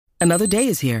Another day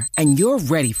is here, and you're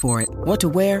ready for it. What to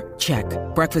wear? Check.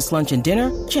 Breakfast, lunch, and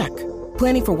dinner? Check.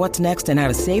 Planning for what's next and how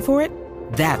to save for it?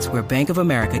 That's where Bank of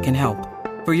America can help.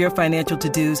 For your financial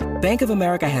to-dos, Bank of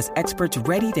America has experts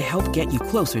ready to help get you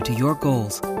closer to your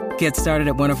goals. Get started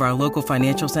at one of our local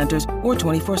financial centers or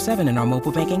 24/7 in our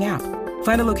mobile banking app.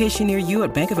 Find a location near you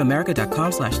at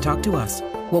bankofamerica.com/talktous.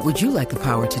 What would you like the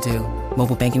power to do?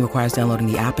 Mobile banking requires downloading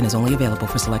the app and is only available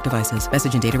for select devices.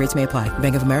 Message and data rates may apply.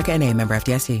 Bank of America N.A., member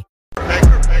FDIC.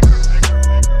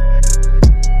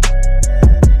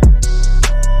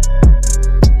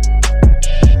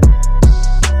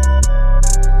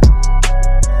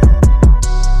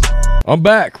 I'm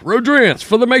back. Rodrance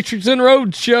for the Matrix and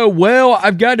Road Show. Well,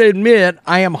 I've got to admit,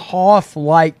 I am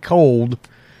Hoth-like cold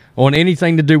on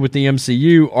anything to do with the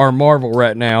MCU or Marvel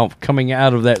right now, coming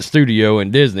out of that studio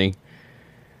in Disney.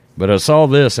 But I saw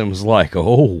this and was like,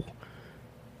 oh,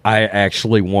 I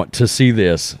actually want to see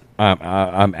this.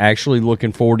 I'm actually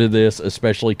looking forward to this,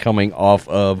 especially coming off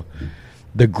of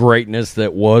the greatness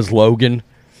that was Logan.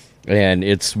 And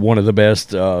it's one of the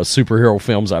best superhero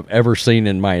films I've ever seen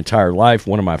in my entire life.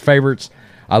 One of my favorites.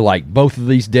 I like both of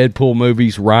these Deadpool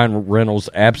movies. Ryan Reynolds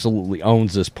absolutely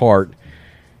owns this part.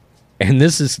 And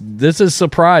this is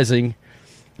surprising,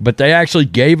 but they actually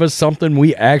gave us something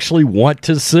we actually want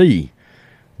to see.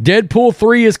 Deadpool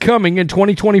 3 is coming in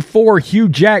 2024. Hugh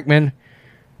Jackman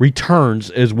returns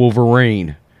as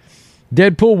Wolverine.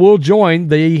 Deadpool will join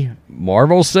the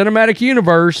Marvel Cinematic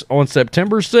Universe on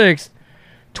September 6th.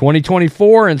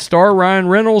 2024, and star Ryan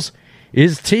Reynolds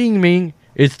is teasing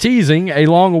a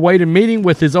long-awaited meeting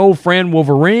with his old friend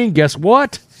Wolverine. Guess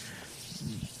what?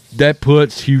 That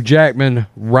puts Hugh Jackman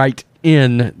right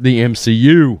in the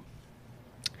MCU.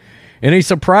 In a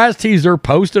surprise teaser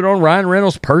posted on Ryan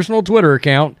Reynolds' personal Twitter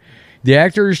account, the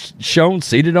actor is shown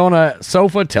seated on a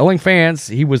sofa telling fans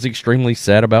he was extremely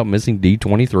sad about missing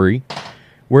D23,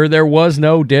 where there was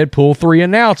no Deadpool 3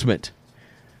 announcement.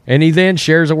 And he then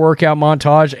shares a workout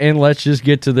montage, and let's just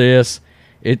get to this.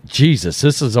 Jesus,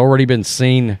 this has already been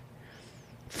seen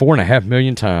 4.5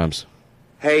 million times.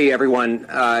 Hey, everyone.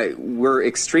 We're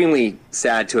extremely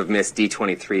sad to have missed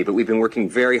D23, but we've been working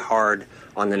very hard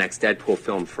on the next Deadpool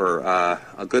film for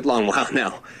a good long while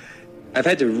now. I've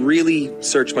had to really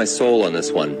search my soul on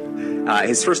this one.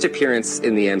 His first appearance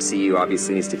in the MCU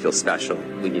obviously needs to feel special.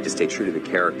 We need to stay true to the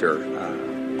character,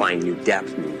 find new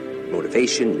depth, new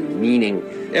motivation, new meaning.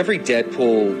 Every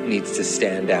Deadpool needs to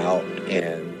stand out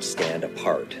and stand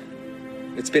apart.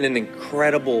 It's been an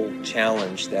incredible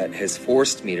challenge that has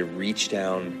forced me to reach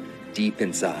down deep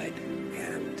inside.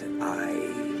 And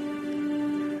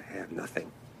I have nothing.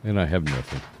 And I have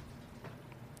nothing.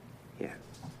 Yeah.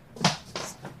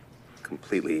 It's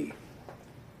completely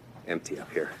empty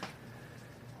up here.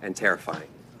 And terrifying.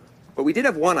 But we did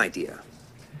have one idea.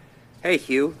 Hey,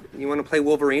 Hugh, you want to play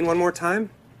Wolverine one more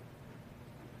time?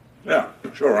 Yeah,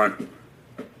 sure, Ryan.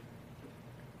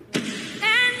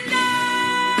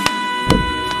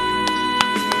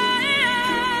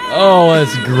 Oh,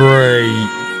 that's great.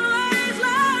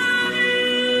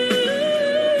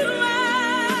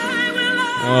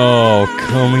 Oh,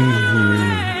 coming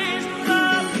here.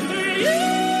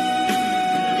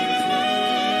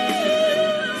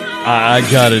 I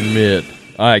gotta admit,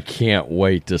 I can't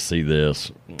wait to see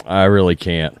this. I really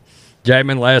can't.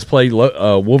 Jackman last played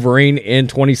Wolverine in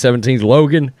 2017's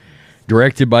Logan,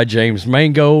 directed by James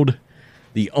Mangold.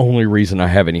 The only reason I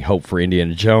have any hope for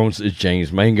Indiana Jones is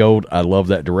James Mangold. I love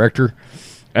that director.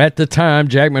 At the time,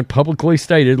 Jackman publicly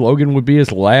stated Logan would be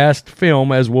his last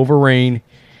film as Wolverine.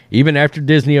 Even after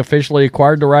Disney officially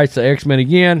acquired the rights to X-Men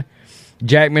again,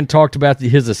 Jackman talked about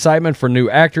his excitement for new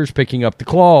actors picking up the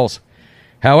claws.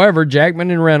 However, Jackman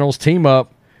and Reynolds' team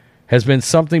up has been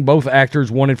something both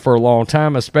actors wanted for a long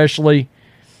time, especially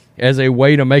as a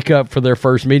way to make up for their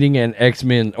first meeting in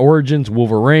X-Men Origins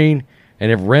Wolverine.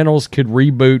 And if Reynolds could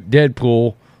reboot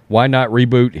Deadpool, why not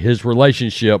reboot his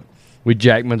relationship with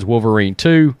Jackman's Wolverine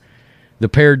 2? The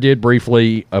pair did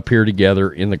briefly appear together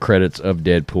in the credits of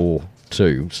Deadpool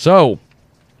 2. So,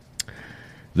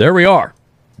 there we are.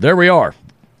 There we are.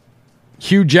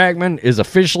 Hugh Jackman is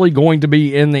officially going to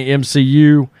be in the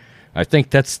MCU. I think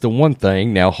that's the one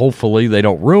thing. Now, hopefully they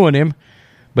don't ruin him.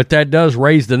 But that does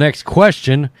raise the next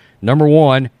question. Number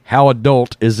one, how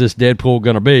adult is this Deadpool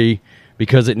going to be?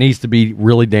 Because it needs to be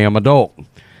really damn adult.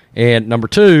 And number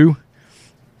two,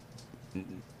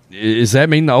 does that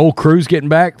mean the old crew's getting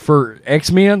back for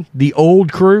X-Men? The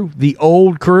old crew? The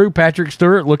old crew? Patrick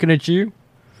Stewart looking at you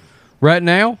right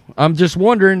now? I'm just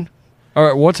wondering, all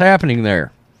right, what's happening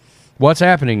there? What's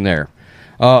happening there?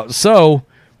 So,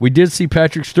 we did see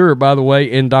Patrick Stewart, by the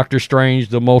way, in Doctor Strange,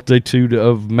 The Multitude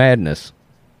of Madness.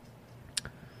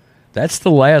 That's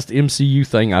the last MCU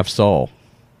thing I've saw.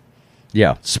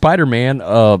 Yeah, Spider-Man,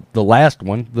 the last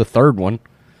one, the third one,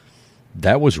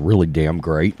 that was really damn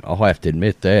great. I'll have to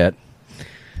admit that.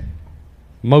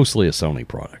 Mostly a Sony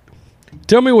product.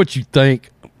 Tell me what you think,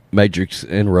 Matrix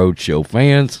and Roadshow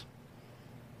fans.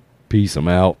 Peace. I'm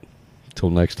out. Till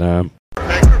next time.